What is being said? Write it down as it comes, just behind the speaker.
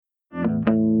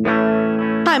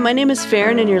Hi, my name is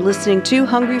Farron, and you're listening to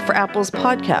Hungry for Apples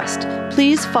podcast.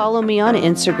 Please follow me on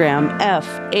Instagram,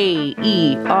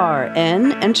 FAERN,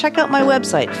 and check out my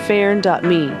website,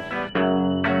 farron.me.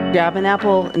 Grab an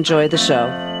apple, enjoy the show.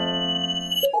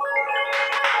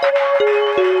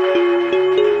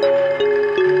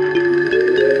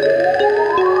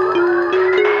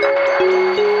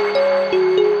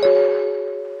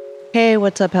 Hey,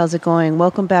 what's up? How's it going?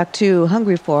 Welcome back to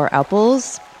Hungry for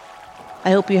Apples. I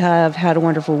hope you have had a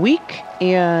wonderful week,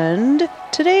 and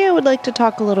today I would like to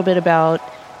talk a little bit about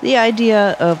the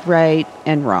idea of right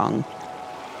and wrong.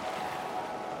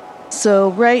 So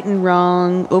right and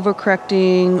wrong,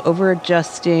 overcorrecting,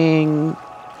 over-adjusting,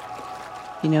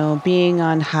 being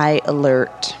on high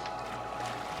alert.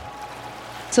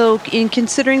 So in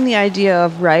considering the idea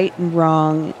of right and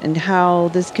wrong and how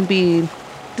this can be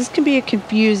a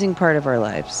confusing part of our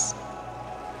lives.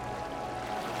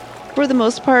 For the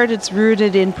most part, it's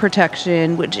rooted in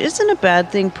protection, which isn't a bad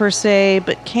thing per se,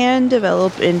 but can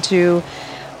develop into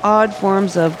odd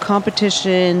forms of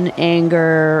competition,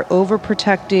 anger,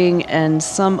 overprotecting, and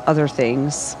some other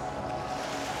things.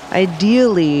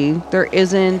 Ideally, there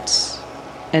isn't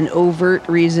an overt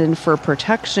reason for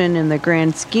protection in the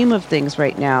grand scheme of things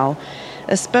right now,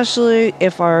 especially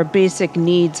if our basic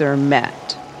needs are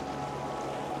met.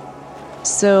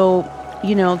 So,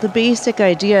 the basic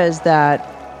idea is that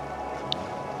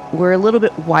we're a little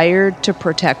bit wired to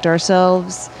protect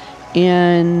ourselves.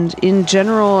 And in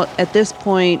general, at this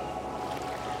point,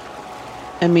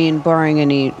 barring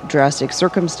any drastic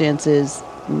circumstances,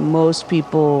 most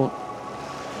people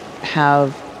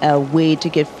have a way to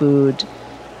get food.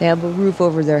 They have a roof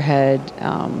over their head.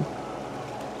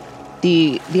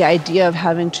 The idea of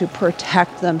having to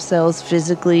protect themselves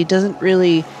physically doesn't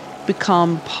really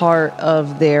become part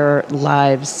of their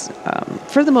lives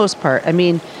for the most part.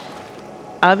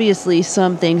 Obviously,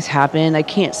 some things happen. I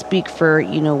can't speak for,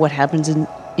 what happens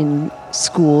in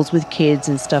schools with kids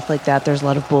and stuff like that. There's a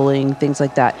lot of bullying, things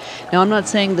like that. Now, I'm not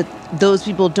saying that those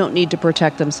people don't need to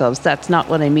protect themselves. That's not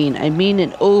what I mean. I mean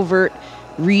an overt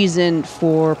reason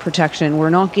for protection.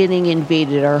 We're not getting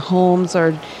invaded. Our homes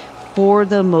are, for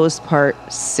the most part,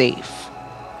 safe.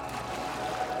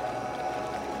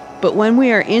 But when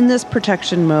we are in this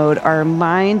protection mode, our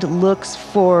mind looks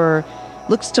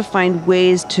to find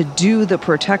ways to do the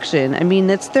protection.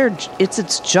 It's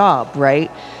its job, right?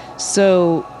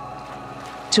 So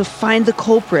to find the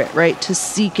culprit, right? To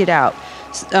seek it out.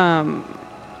 So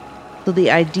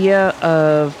the idea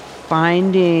of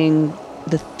finding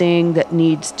the thing that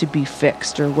needs to be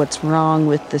fixed or what's wrong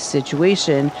with the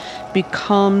situation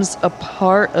becomes a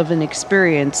part of an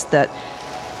experience that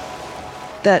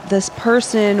this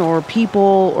person or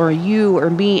people or you or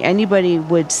me, anybody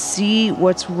would see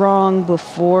what's wrong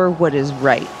before what is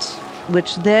right,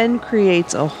 which then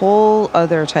creates a whole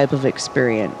other type of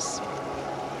experience.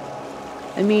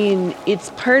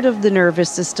 It's part of the nervous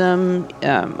system.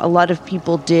 A lot of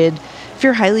people did. If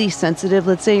you're highly sensitive,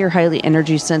 let's say you're highly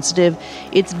energy sensitive,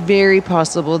 it's very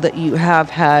possible that you have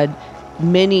had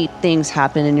many things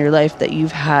happen in your life that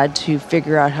you've had to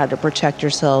figure out how to protect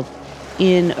yourself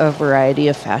in a variety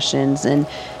of fashions, and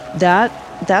that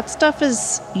stuff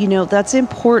is, that's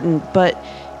important, but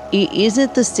it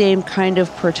isn't the same kind of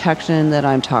protection that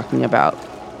I'm talking about.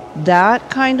 That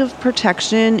kind of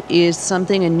protection is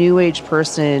something a new age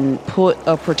person put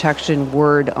a protection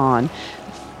word on.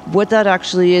 What that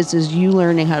actually is you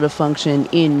learning how to function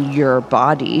in your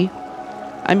body.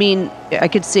 I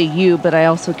could say you, but I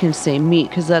also can say me,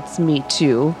 because that's me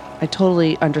too. I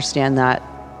totally understand that.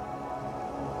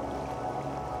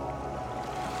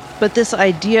 But this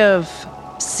idea of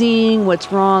seeing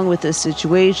what's wrong with the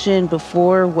situation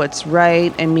before what's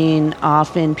right,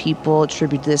 often people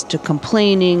attribute this to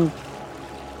complaining,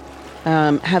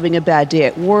 having a bad day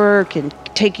at work and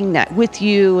taking that with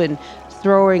you and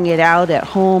throwing it out at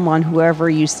home on whoever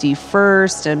you see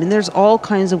first. There's all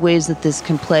kinds of ways that this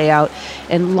can play out,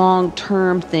 and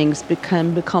long-term things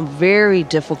become very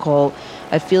difficult.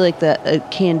 I feel like that it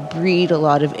can breed a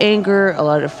lot of anger, a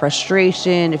lot of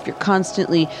frustration. If you're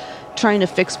constantly trying to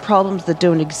fix problems that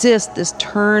don't exist, this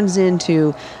turns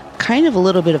into kind of a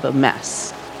little bit of a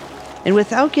mess. And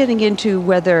without getting into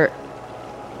whether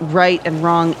right and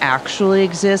wrong actually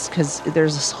exist, because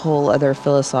there's this whole other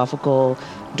philosophical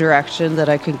direction that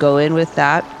I could go in with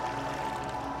that.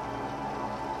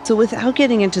 So without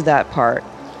getting into that part,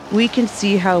 we can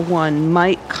see how one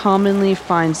might commonly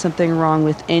find something wrong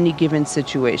with any given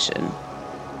situation.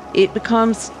 It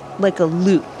becomes like a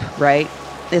loop, right?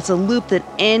 It's a loop that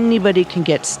anybody can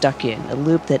get stuck in.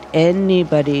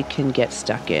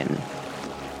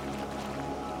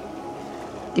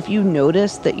 If you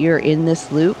notice that you're in this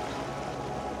loop,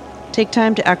 Take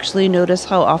time to actually notice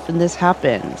how often this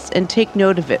happens and take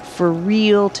note of it. For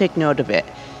real, take note of it.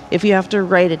 If you have to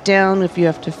write it down, if you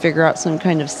have to figure out some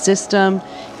kind of system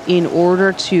in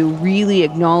order to really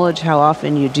acknowledge how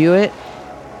often you do it,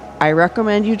 I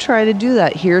recommend you try to do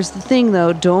that. Here's the thing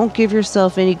though, don't give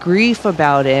yourself any grief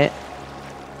about it.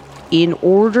 In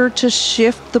order to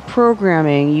shift the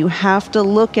programming, you have to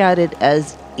look at it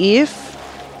as if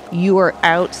you are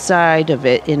outside of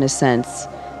it in a sense.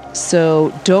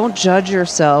 So don't judge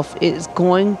yourself. It's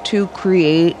going to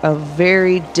create a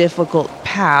very difficult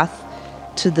path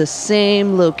to the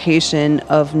same location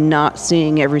of not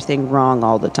seeing everything wrong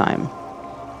all the time.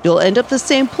 You'll end up the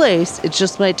same place. It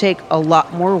just might take a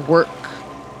lot more work.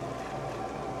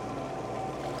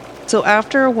 So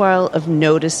after a while of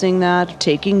noticing that,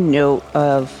 taking note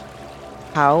of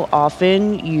how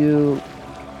often you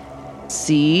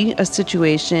see a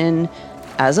situation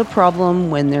as a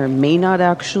problem when there may not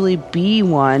actually be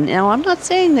one. Now, I'm not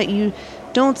saying that you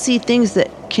don't see things that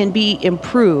can be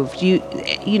improved. You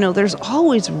know, there's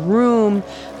always room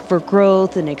for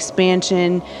growth and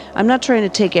expansion. I'm not trying to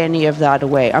take any of that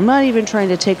away. I'm not even trying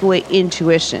to take away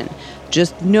intuition.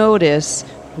 Just notice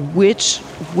which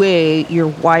way you're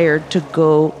wired to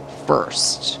go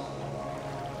first.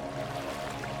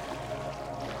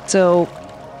 So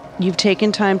you've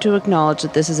taken time to acknowledge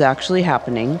that this is actually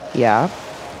happening. Yeah.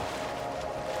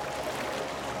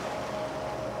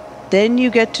 Then you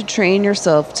get to train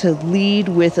yourself to lead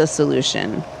with a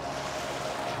solution.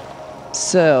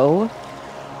 So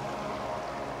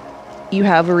you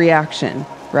have a reaction,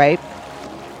 right?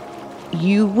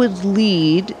 You would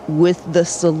lead with the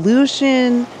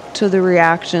solution to the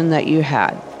reaction that you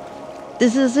had.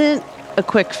 This isn't a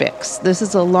quick fix. This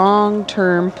is a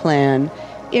long-term plan.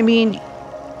 I mean,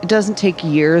 it doesn't take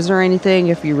years or anything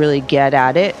if you really get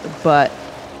at it, but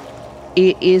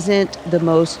it isn't the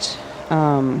most...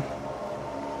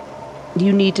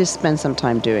 you need to spend some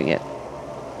time doing it.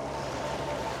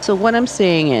 So what I'm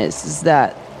saying is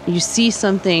that you see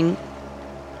something,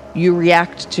 you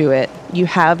react to it, you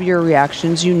have your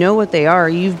reactions, you know what they are,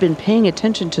 you've been paying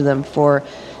attention to them for,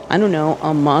 I don't know,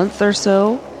 a month or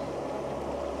so.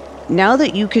 Now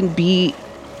that you can be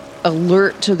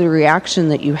alert to the reaction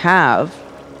that you have,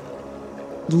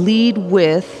 lead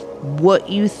with what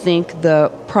you think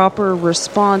the proper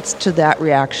response to that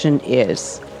reaction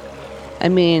is. I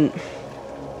mean,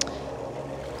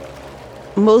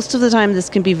 most of the time this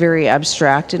can be very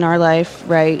abstract in our life,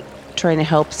 right? Trying to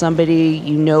help somebody,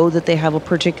 you know that they have a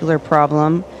particular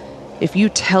problem. If you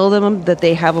tell them that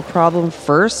they have a problem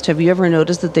first, have you ever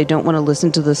noticed that they don't want to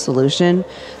listen to the solution?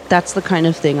 That's the kind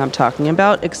of thing I'm talking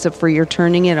about, except for you're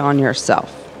turning it on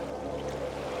yourself.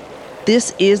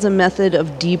 This is a method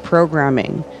of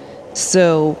deprogramming.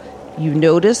 So you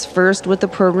notice first what the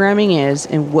programming is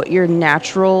and what your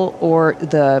natural or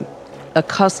the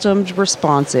accustomed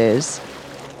response is,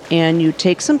 and you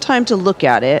take some time to look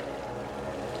at it.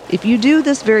 If you do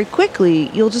this very quickly,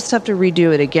 you'll just have to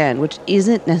redo it again, which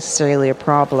isn't necessarily a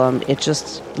problem. It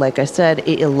just, like I said,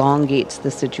 it elongates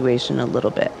the situation a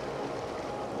little bit.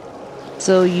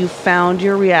 So you found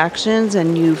your reactions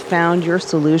and you found your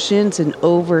solutions, and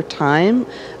over time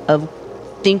of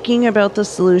thinking about the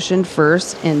solution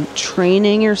first and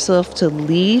training yourself to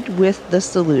lead with the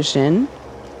solution,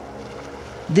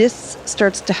 this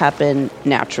starts to happen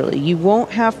naturally. You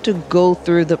won't have to go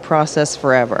through the process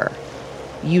forever.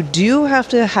 You do have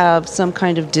to have some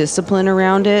kind of discipline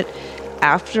around it.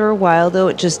 After a while, though,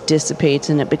 it just dissipates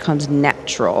and it becomes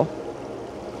natural.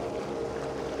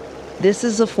 This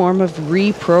is a form of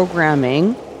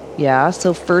reprogramming. Yeah,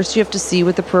 so first you have to see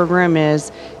what the program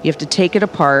is. You have to take it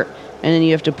apart, and then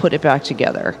you have to put it back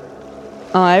together.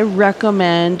 I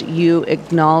recommend you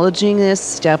acknowledging this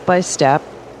step by step.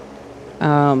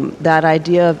 That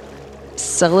idea of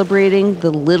celebrating the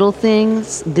little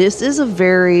things.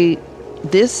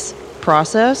 This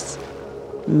process,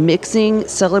 mixing,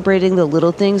 celebrating the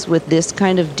little things with this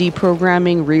kind of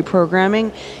deprogramming,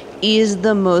 reprogramming, is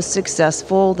the most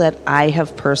successful that I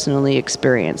have personally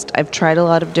experienced. I've tried a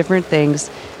lot of different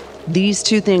things. These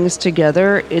two things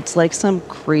together, it's like some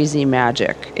crazy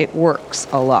magic. It works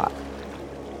a lot.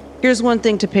 Here's one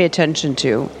thing to pay attention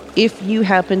to. If you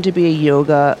happen to be a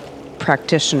yoga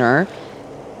practitioner,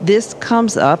 this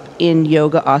comes up in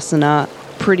yoga asana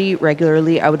pretty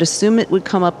regularly. I would assume it would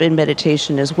come up in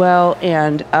meditation as well,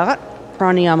 and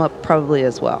pranayama probably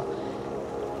as well.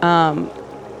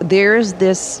 There's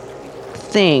this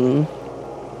thing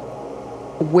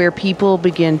where people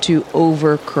begin to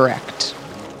overcorrect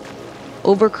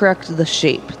the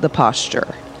shape, the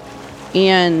posture.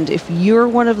 And if you're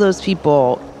one of those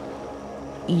people,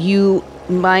 you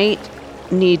might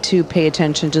need to pay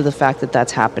attention to the fact that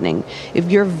that's happening. If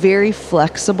you're very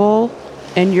flexible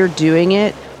and you're doing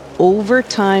it, over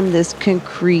time, this can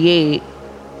create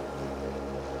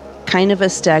kind of a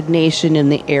stagnation in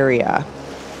the area.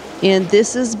 And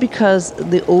this is because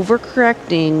the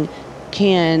overcorrecting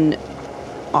can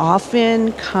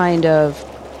often kind of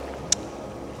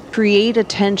create a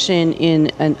tension in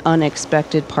an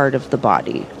unexpected part of the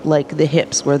body, like the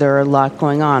hips where there are a lot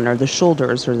going on, or the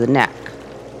shoulders or the neck.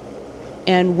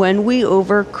 And when we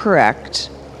overcorrect,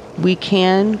 we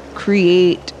can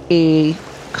create a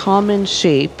common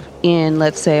shape in,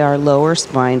 let's say, our lower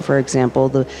spine, for example,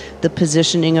 the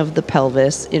positioning of the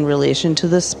pelvis in relation to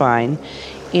the spine.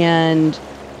 And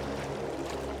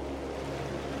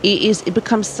it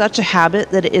becomes such a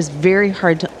habit that it is very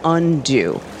hard to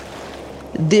undo.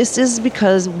 This is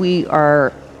because we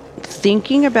are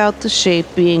thinking about the shape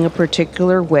being a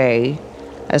particular way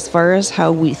as far as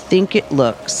how we think it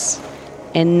looks,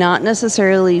 and not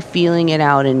necessarily feeling it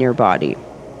out in your body.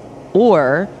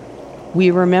 Or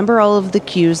we remember all of the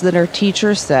cues that our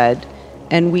teacher said,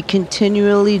 and we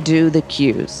continually do the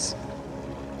cues.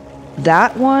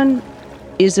 That one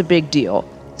is a big deal.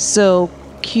 So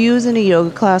cues in a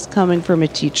yoga class coming from a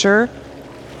teacher,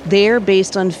 they are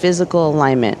based on physical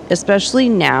alignment, especially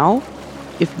now.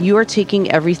 If you are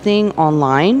taking everything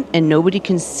online and nobody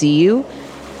can see you,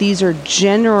 these are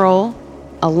general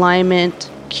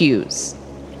alignment cues.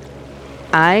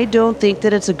 I don't think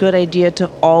that it's a good idea to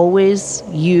always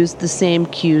use the same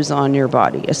cues on your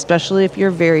body, especially if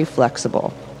you're very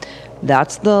flexible.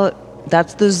 That's the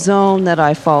zone that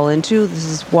I fall into. This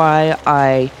is why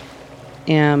I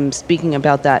am speaking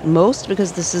about that most,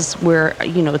 because this is where,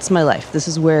 it's my life. This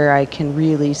is where I can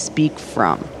really speak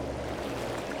from.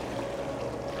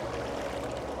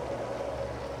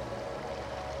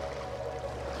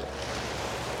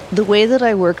 The way that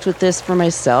I worked with this for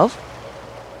myself,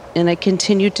 and I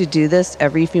continue to do this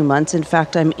every few months. In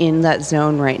fact, I'm in that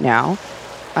zone right now.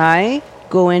 I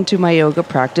go into my yoga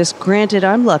practice. Granted,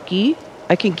 I'm lucky.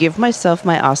 I can give myself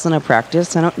my asana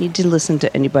practice. I don't need to listen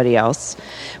to anybody else.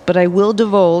 But I will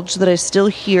divulge that I still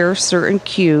hear certain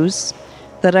cues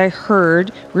that I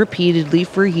heard repeatedly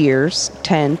for years,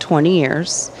 10, 20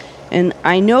 years. And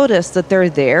I notice that they're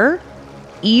there.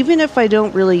 Even if I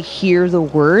don't really hear the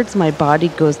words, my body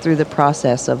goes through the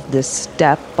process of this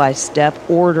step-by-step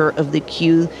order of the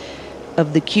cues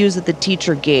that the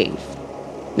teacher gave.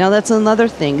 Now, that's another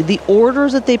thing. The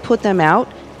orders that they put them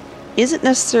out isn't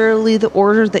necessarily the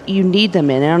order that you need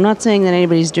them in. And I'm not saying that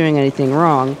anybody's doing anything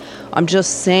wrong. I'm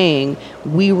just saying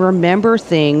we remember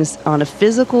things on a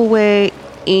physical way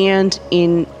and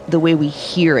in the way we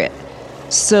hear it.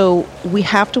 So we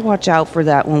have to watch out for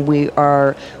that when we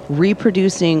are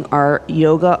reproducing our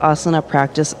yoga asana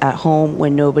practice at home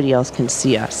when nobody else can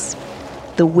see us.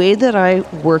 The way that I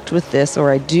worked with this,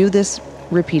 or I do this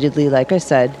repeatedly, like I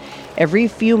said, every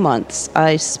few months,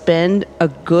 I spend a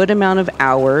good amount of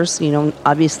hours,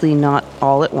 obviously not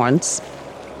all at once,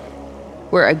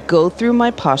 where I go through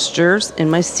my postures and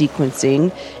my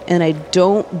sequencing, and I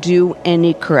don't do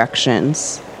any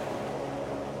corrections.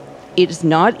 It's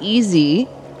not easy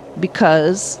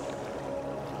because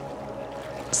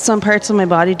some parts of my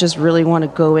body just really want to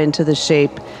go into the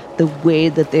shape the way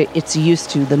that it's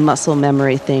used to. The muscle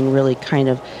memory thing really kind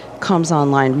of comes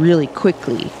online really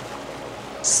quickly.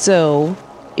 So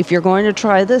if you're going to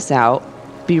try this out,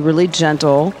 be really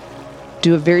gentle.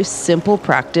 Do a very simple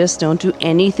practice. Don't do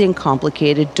anything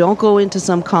complicated. Don't go into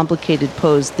some complicated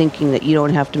pose thinking that you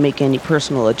don't have to make any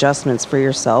personal adjustments for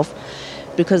yourself,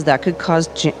 because that could cause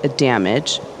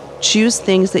damage. Choose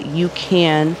things that you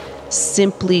can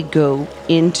simply go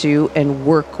into and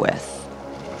work with,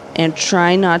 and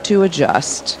try not to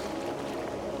adjust,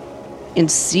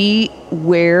 and see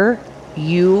where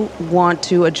you want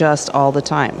to adjust all the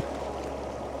time.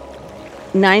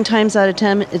 9 times out of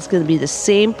 10, it's going to be the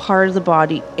same part of the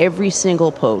body every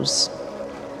single pose.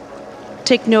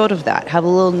 Take note of that. Have a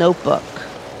little notebook.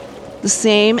 The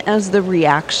same as the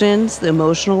reactions, the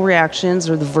emotional reactions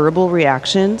or the verbal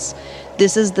reactions,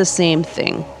 this is the same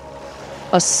thing.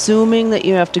 Assuming that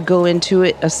you have to go into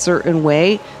it a certain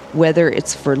way, whether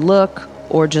it's for look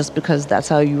or just because that's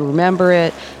how you remember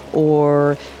it,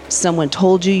 or someone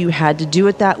told you had to do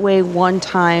it that way one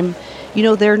time,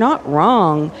 they're not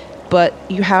wrong, but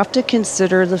you have to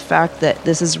consider the fact that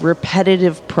this is a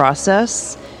repetitive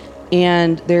process,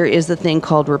 and there is a thing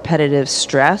called repetitive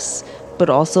stress, but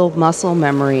also muscle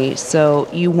memory. So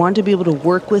you want to be able to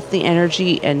work with the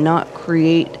energy and not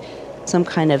create some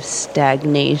kind of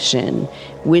stagnation,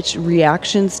 which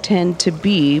reactions tend to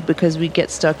be because we get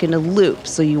stuck in a loop.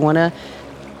 So you want to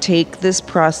take this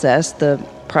process, the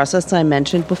process I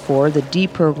mentioned before, the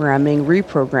deprogramming,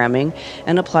 reprogramming,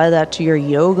 and apply that to your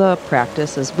yoga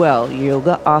practice as well.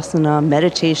 Yoga, asana,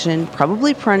 meditation,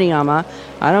 probably pranayama.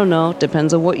 I don't know.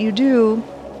 Depends on what you do.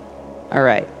 All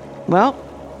right. Well,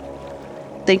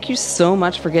 thank you so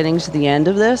much for getting to the end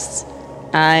of this.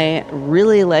 I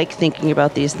really like thinking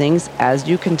about these things, as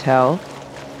you can tell.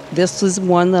 This is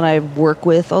one that I work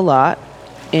with a lot,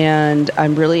 and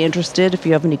I'm really interested. If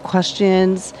you have any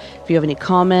questions, if you have any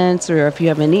comments, or if you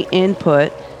have any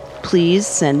input, please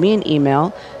send me an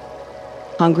email,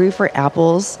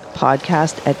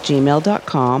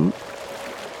 hungryforapplespodcast@gmail.com,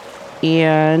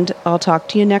 and I'll talk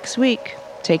to you next week.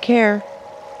 Take care.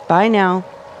 Bye now.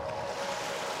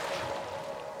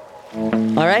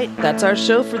 All right, that's our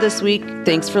show for this week.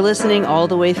 Thanks for listening all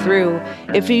the way through.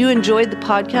 If you enjoyed the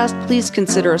podcast, please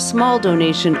consider a small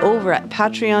donation over at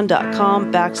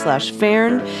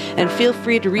patreon.com/Faern, and feel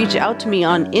free to reach out to me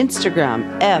on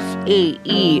Instagram,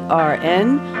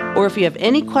 FAERN, or if you have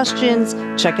any questions,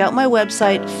 check out my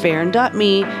website,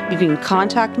 faern.me. You can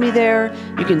contact me there.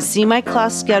 You can see my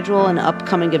class schedule and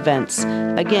upcoming events.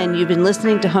 Again, you've been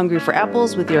listening to Hungry for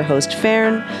Apples with your host,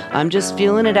 Faern. I'm just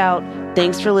feeling it out.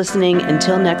 Thanks for listening.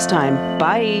 Until next time,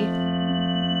 bye.